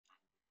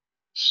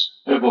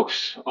Hey,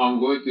 folks, I'm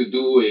going to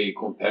do a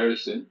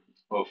comparison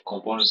of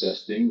component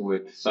testing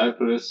with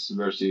Cypress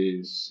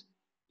versus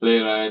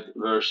Playwright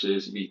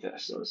versus Vitest.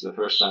 So it's the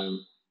first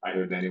time I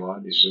heard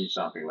anyone is doing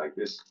something like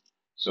this.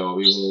 So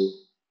we will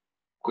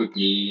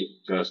quickly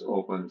just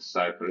open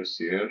Cypress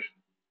here.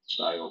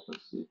 So I open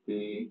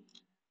CP,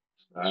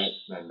 right?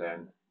 And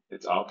then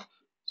it's up.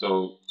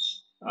 So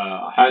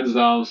hands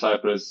down,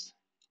 Cypress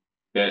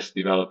best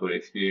developer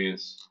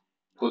experience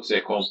puts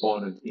a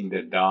component in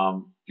the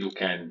DOM. You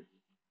can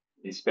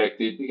inspect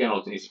it. You can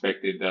also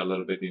inspect it a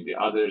little bit in the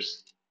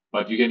others,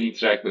 but you can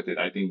interact with it.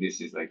 I think this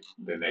is like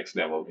the next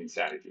level of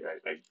insanity, right?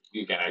 Like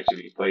you can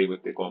actually play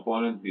with the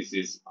component. This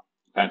is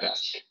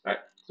fantastic, right?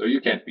 So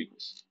you can't beat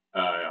this.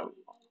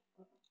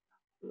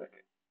 Like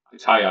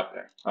it's high up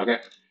there. Okay.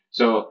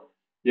 So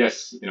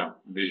yes,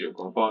 visual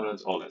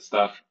components, all that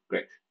stuff,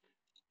 great.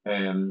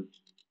 Um,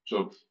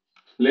 so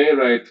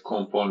Playwright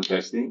component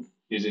testing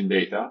is in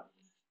beta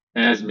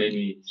and has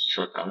many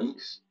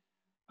shortcomings.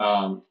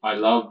 I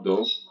love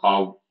though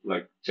how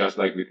like just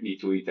like with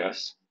E2E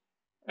tests,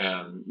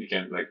 you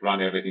can like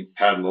run everything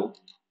parallel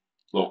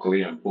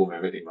locally and boom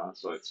everything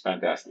runs. So it's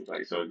fantastic.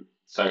 Like so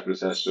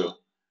Cypress has to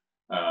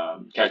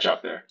catch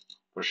up there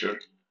for sure.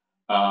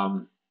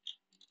 Um,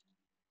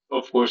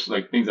 of course,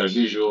 like things are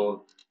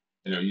visual.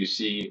 You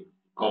see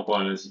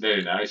components,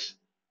 very nice.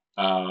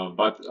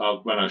 But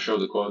when I show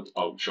the code,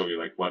 I'll show you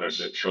like what are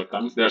the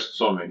shortcomings. There's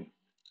so many.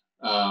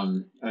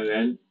 And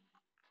then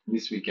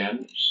this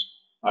weekend,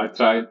 I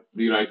tried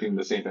rewriting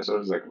the same test, or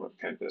it's like about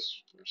 10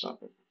 tests or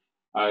something.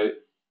 I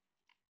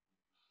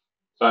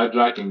tried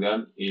writing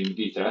them in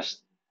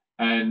Vitest,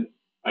 and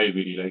I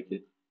really liked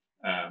it.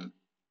 Um,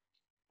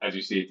 as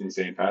you see, it's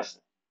insane fast.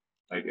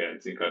 Like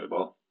it's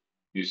incredible.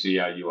 You see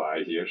a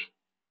UI here,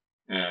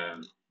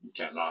 and you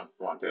can run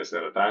one test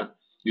at a time.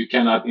 You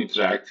cannot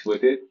interact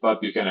with it,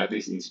 but you can at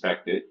least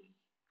inspect it.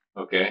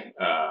 Okay,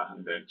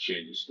 and then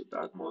changes to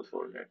dark mode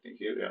for me, I think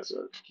here. Yeah,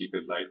 so keep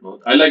it light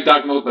mode. I like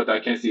dark mode, but I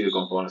can't see the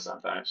components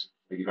sometimes.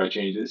 Like if I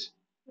change this,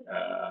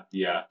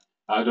 yeah,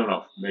 I don't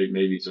know.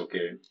 Maybe it's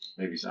okay,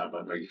 maybe it's not.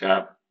 But like if you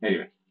have,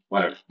 anyway,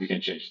 whatever, you can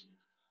change.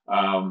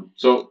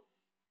 So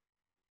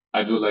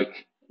I do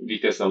like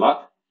Vitest a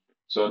lot.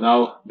 So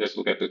now let's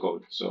look at the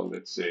code. So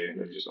let's say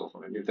let's just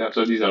open a new tab.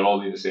 So these are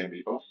all in the same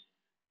repo.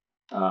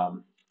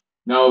 Um,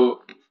 now,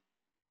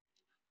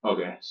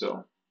 okay,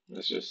 so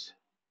let's just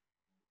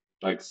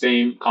like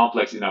same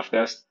complex enough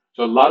test.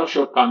 So a lot of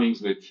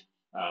shortcomings with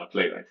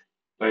Playwright.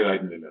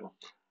 Playwright in the middle.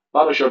 A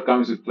lot of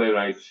shortcomings with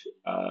Playwright.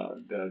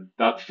 The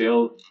dot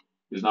fill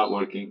is not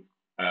working,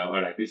 or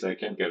at least I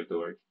can't get it to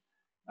work.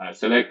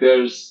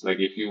 Selectors, like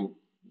if you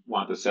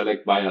want to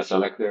select by a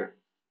selector,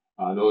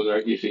 those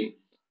are iffy.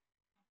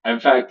 In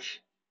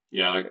fact,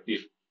 yeah, like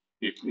if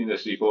in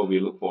this repo we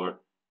look for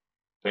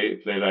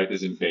Playwright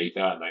is in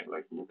beta and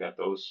like look at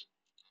those.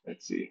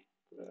 Let's see.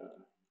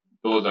 Uh,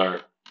 those are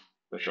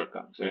the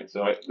shortcomings, right?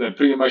 So then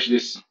pretty much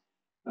this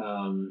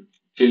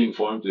filling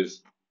forms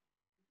is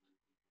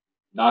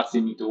not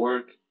seeming to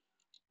work.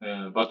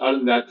 But other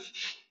than that,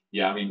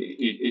 yeah, I mean,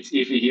 it's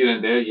iffy here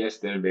and there. Yes,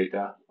 they're in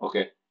beta.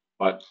 Okay.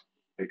 But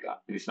like,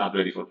 it's not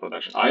ready for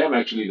production. I am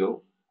actually,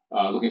 though,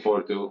 looking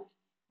forward to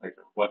like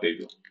what they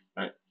do,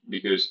 right?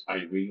 Because I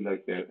really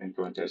like their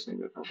end-to-end testing,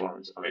 the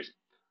performance, amazing.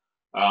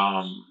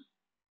 Um,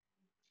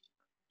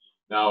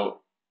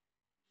 Now,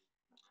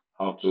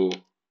 how to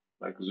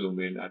like zoom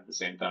in at the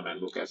same time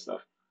and look at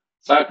stuff.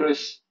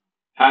 Cypress,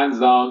 hands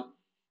down,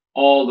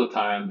 all the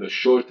time, the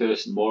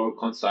shortest, more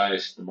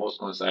concise, the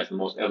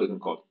most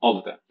elegant code,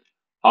 all the time.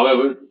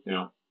 However,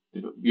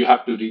 you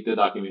have to read the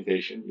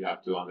documentation, you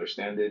have to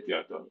understand it, you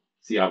have to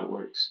see how it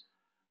works.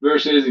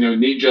 Versus,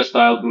 ninja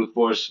style brute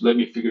force, let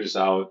me figure this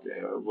out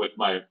with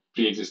my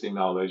pre-existing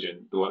knowledge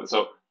and do it.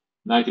 So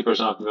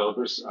 90% of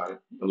developers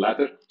are the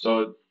latter.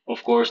 So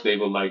of course they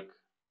will like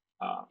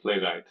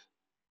Playwright,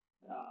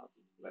 uh,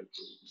 like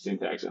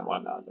syntax and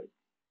whatnot, like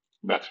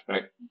better,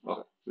 right?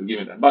 Okay, we'll give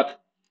it that. But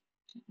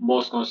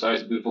most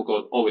concise, beautiful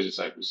code always is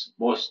Cypress.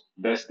 Most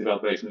best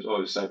developer experience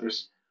always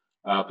Cypress.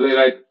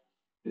 Playwright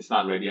it's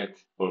not ready yet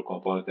for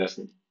component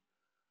testing.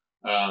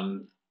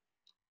 Um,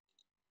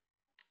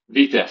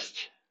 Vitest.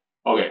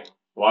 Okay,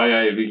 why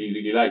I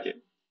really like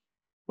it?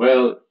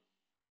 Well,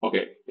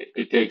 okay,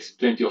 it takes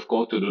plenty of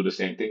code to do the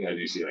same thing as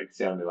you see, like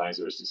 70 lines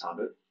versus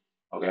 100.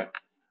 Okay,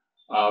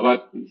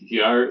 but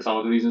here are some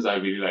of the reasons I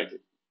really like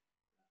it.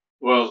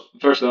 Well,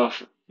 first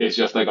off, it's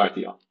just like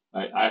RTL.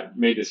 I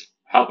made this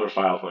helper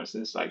file, for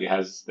instance, like it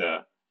has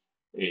the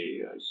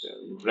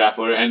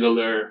wrapper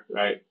handler,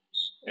 right?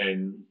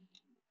 And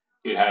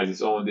it has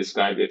its own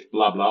describe it,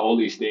 blah blah, all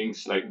these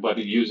things. Like, but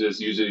it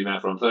uses user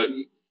event from. So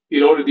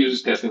it already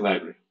uses testing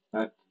library,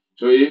 right?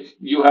 So if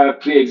you have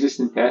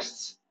pre-existing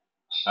tests,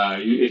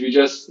 if you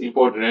just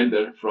import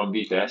render from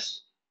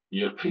Vitest,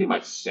 you're pretty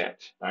much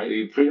set, right?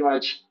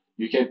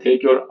 You can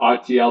take your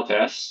RTL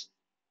tests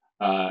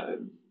uh,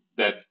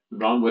 that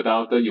run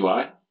without the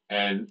UI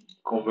and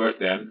convert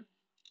them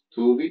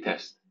to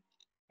Vitest.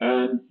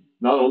 And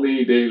not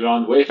only they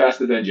run way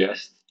faster than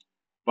Jest,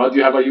 but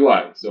you have a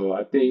UI. So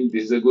I think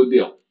this is a good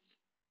deal.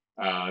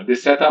 The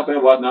setup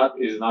and whatnot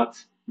is not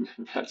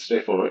that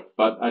straightforward,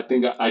 but I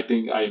did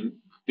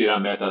a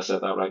meta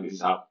setup, right? This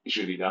is how it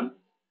should be done.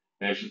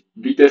 And if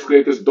Vitest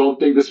creators don't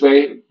think this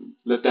way,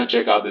 let them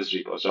check out this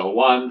repo. So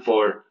one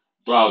for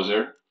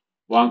browser,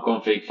 one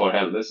config for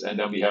headless, and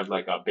then we have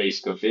like a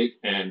base config,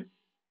 and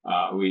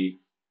we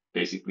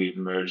basically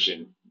merge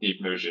and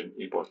deep merge and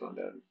import on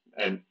them.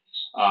 And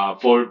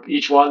for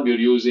each one, we're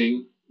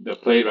using the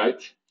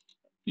Playwright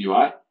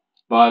UI,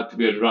 but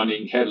we're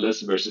running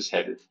headless versus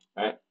headed,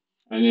 right?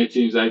 And it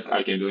seems like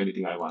I can do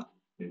anything I want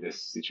in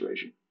this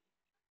situation.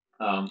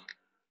 Um,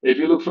 if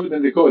you look further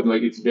in the code,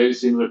 like it's very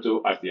similar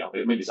to RTL.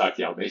 I mean, it's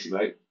RTL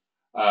basically,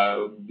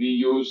 right? We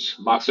use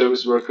mock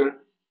service worker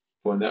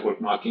for network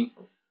mocking.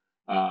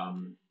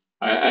 Um,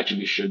 I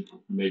actually should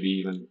maybe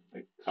even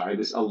like try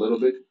this a little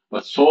bit,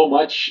 but so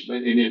much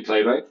in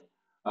Playwright,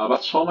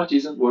 but so much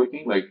isn't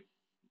working. Like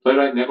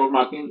Playwright network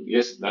marking,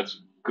 yes,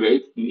 that's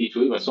great in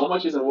E2E, but so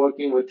much isn't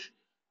working with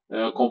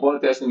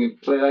component testing in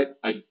Playwright.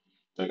 I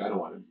don't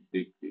want to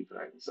dig deep,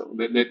 right? So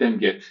let them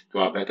get to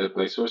a better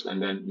place first, and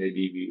then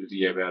maybe we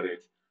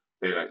reevaluate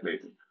Playwright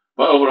later.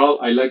 But overall,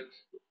 I like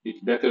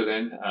it better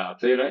than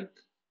Playwright.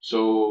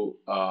 So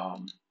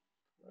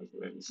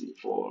let me see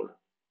for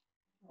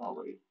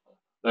wait.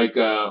 Like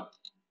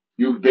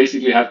you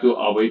basically have to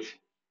await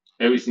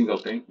every single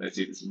thing. Let's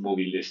see, this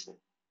movie list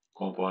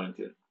component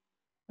here.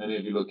 And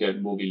if you look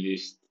at movie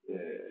list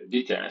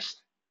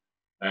Vitest,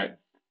 right?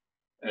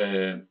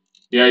 Uh,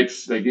 yeah,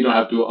 it's like you don't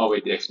have to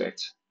await the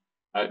expects.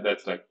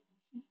 That's like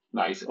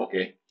nice.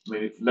 Okay, I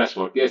mean it's less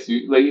work. Yes,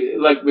 you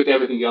like with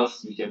everything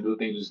else, you can do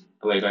things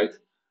playwright,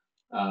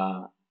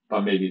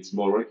 but maybe it's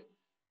more work.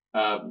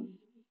 Um,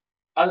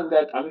 Other than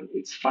that, I mean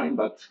it's fine,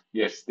 but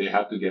yes, they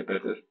have to get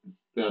better.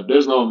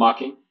 There's no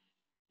marking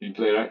in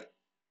playwright.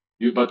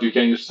 But you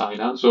can use sign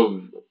on.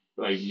 So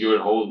like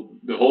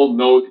the whole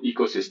node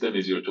ecosystem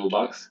is your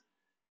toolbox.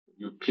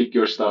 You pick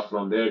your stuff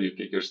from there, you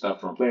pick your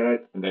stuff from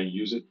Playwright, and then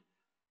use it.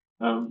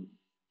 Um,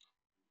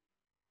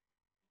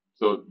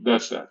 so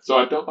that's that. So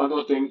I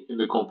don't think in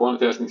the component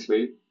testing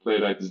space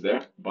Playwright is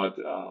there, but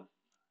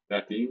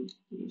that team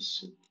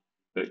is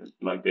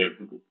like they're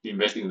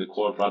investing in the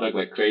core product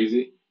like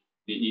crazy.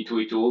 The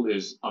E2E tool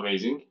is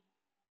amazing.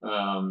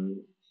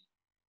 Um,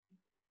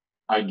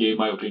 I gave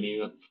my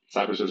opinion on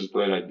Cypress versus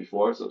Playwright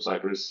before. So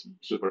Cypress,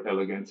 super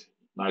elegant,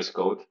 nice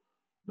code,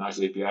 nice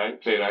API.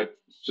 Playwright,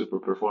 super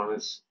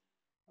performance.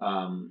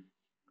 Um,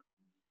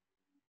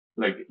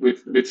 like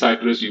with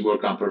Cypress, you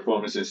work on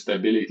performance and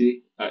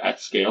stability at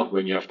scale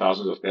when you have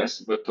thousands of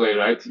tests. But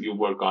Playwright, you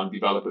work on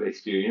developer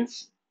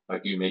experience,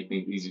 like you make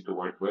things easy to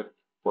work with.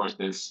 For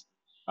instance,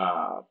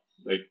 uh,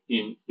 like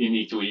in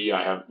E2E,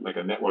 I have like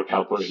a network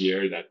helper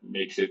here that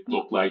makes it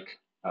look like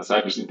a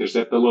Cypress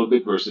intercept a little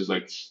bit versus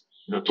like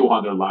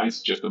 200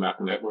 lines just to map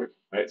the network,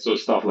 right? So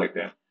stuff like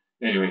that.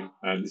 Anyway,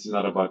 this is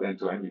not about end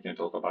to end. We can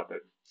talk about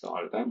that some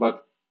other time.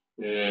 But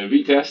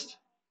Vitest,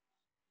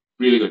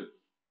 really good.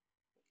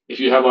 If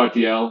you have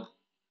RTL,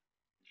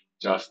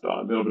 just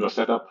a little bit of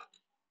setup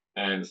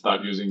and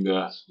start using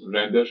the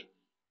render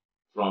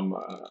from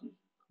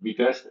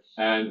Vitest,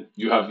 and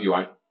you have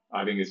UI.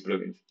 I think it's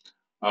brilliant.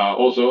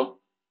 Also,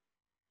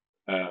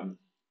 um,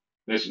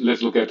 let's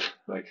look at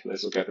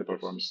the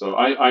performance. So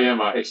I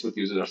am an expert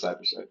user of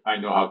Cypress. I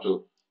know how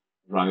to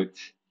run it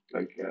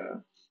like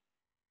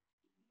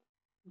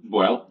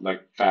well,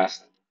 like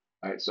fast.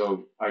 Right?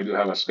 So I do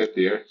have a script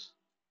here.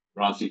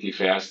 Run CT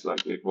fast,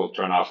 like it will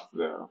turn off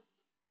the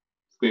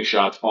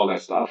screenshots, all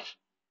that stuff,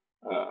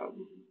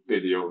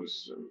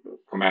 videos,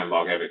 command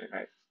log, everything.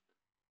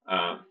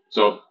 Right?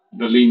 So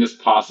the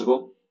leanest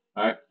possible,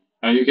 right?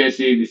 And you can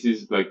see this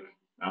is like,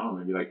 I don't know,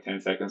 maybe like 10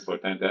 seconds for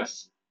 10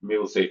 tests. Maybe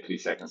we'll say 3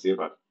 seconds here,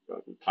 but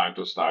the time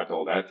to start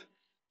all that,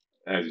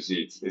 as you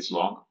see, it's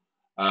long.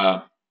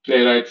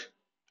 Playwright,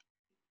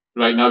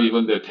 right now,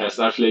 even the tests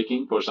are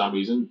flaking for some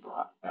reason.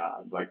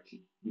 Like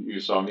you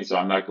saw me, so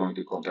I'm not going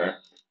to compare.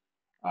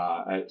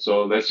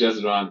 So let's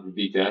just run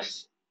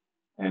Vitest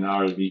and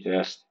our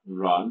Vitest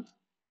run.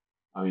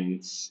 I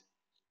mean,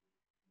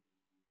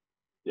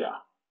 yeah,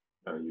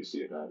 you see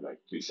it at like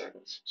 3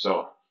 seconds.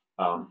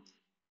 Um,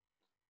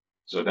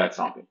 So that's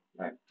something,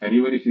 right? And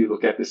even if you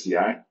look at the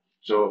CI,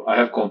 so I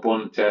have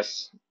component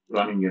tests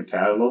running in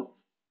parallel,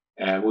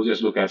 and we'll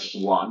just look at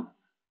one.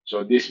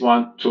 So this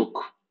one took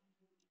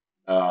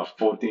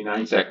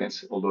 49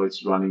 seconds, although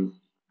it's running.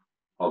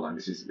 Hold on,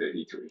 this is the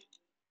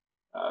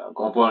E3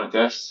 component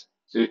test.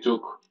 So it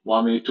took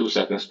 1 minute, 2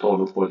 seconds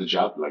total for the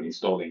job, like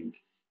installing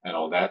and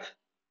all that,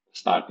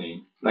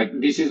 starting. Like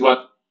this is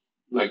what,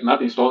 like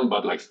not installing,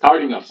 but like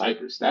starting up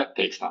Cypress. That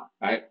takes time,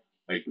 right?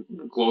 Like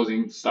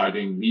closing,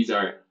 starting. These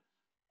are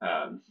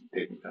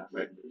taking time.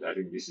 Right? I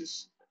think this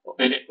is,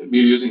 and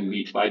we're using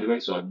Lead by the way,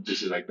 so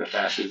this is like the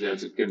fastest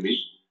as it can be.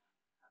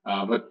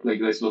 But like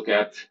let's look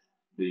at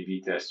the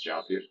V test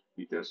job here,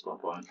 V test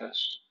component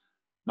test,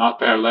 not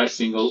parallel,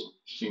 single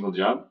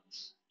job,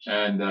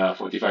 and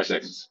 45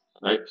 seconds,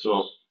 right?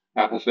 So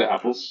apples to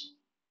apples,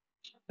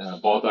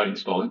 both are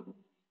installing.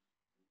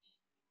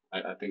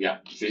 I think yeah,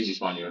 see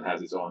this one even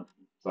has its own,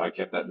 so I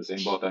kept that the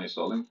same. Both are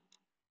installing.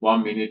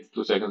 1 minute,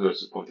 2 seconds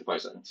versus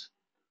 45 seconds.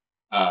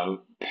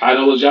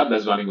 Parallel job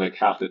that's running like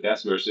half the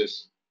test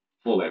versus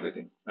full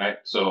everything, right?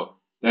 So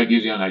that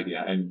gives you an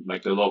idea, and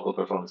like the local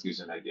performance gives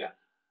you an idea.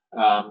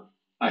 Um,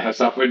 I have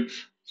suffered.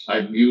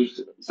 I've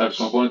used such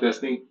component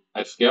testing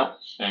at scale,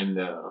 and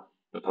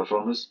the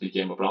performance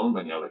became a problem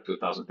when you have like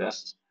 2,000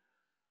 tests.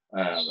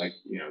 Like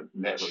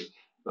network.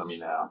 I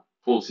mean,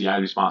 full CI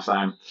response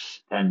time,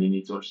 10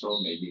 minutes or so,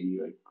 maybe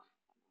like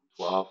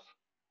 12.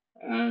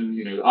 And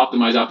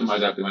optimize,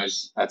 optimize,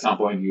 optimize. At some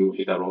point, you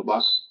hit a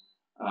roadblock.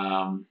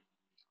 Um,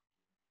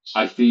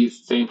 I see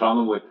same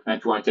problem with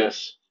end-to-end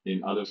tests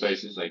in other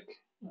places. Like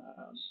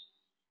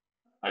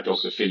I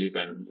talked to Philip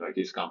and like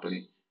his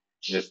company.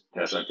 His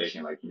tests are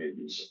taking like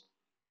maybe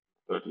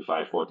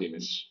 35, 40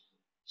 minutes.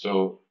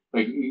 So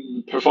like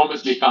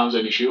performance becomes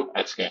an issue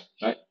at scale,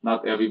 right?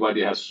 Not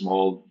everybody has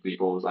small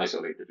repos,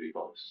 isolated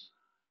repos,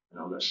 and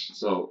all that.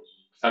 So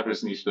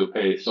Cypress needs to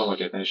pay so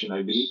much attention,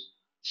 I believe,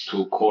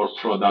 to core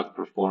product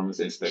performance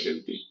and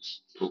stability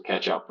to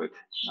catch up with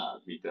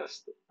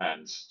Vitest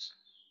and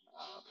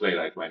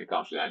Playwright when it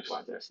comes to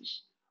end-to-end testing.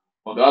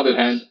 On the other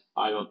hand,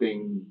 I don't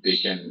think they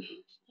can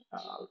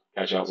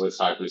catch up with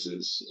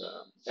Cypress's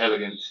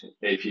elegant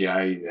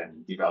API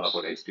and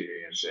developer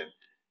experience and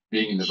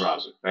being in the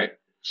browser, right?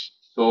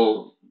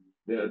 So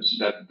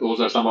those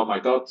are some of my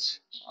thoughts.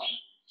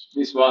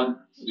 This one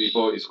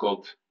repo is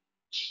called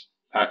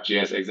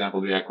Pack.js example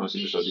React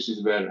consumer. So this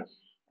is where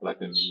like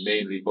the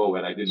main repo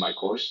where I did my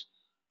course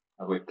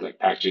with like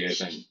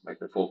Pack.js and like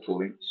the full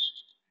tooling.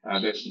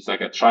 It's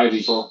like a try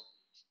repo.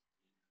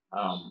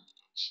 Um,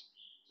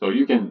 so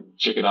you can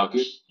check it out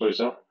too for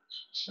yourself.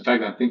 In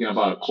fact, I'm thinking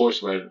about a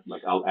course where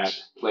like I'll add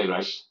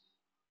Playwright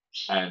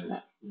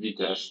and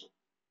Vitest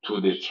to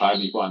the try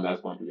repo, and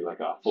that's going to be like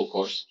a full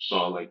course.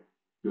 So like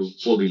you'll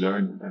fully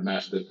learn and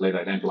master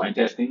Playwright end-to-end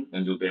testing,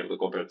 and you'll be able to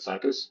compare to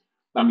Cypress.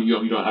 I mean,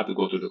 you don't have to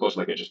go through the course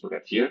like I just look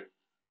at here,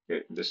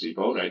 okay, this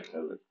repo, right?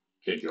 Like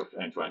plenty of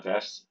end-to-end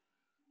tests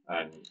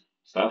and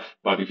stuff.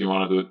 But if you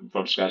want to do it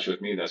from scratch with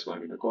me, that's going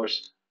to be the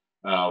course.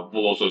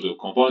 We'll also do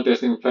component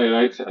testing with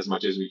Playwright as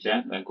much as we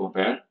can and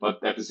compare.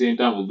 But at the same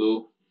time, we'll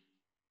do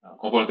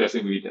component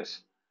testing with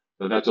Vitest.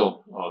 So that's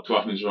all.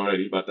 12 minutes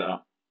already, but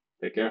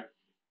take care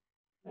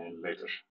and later.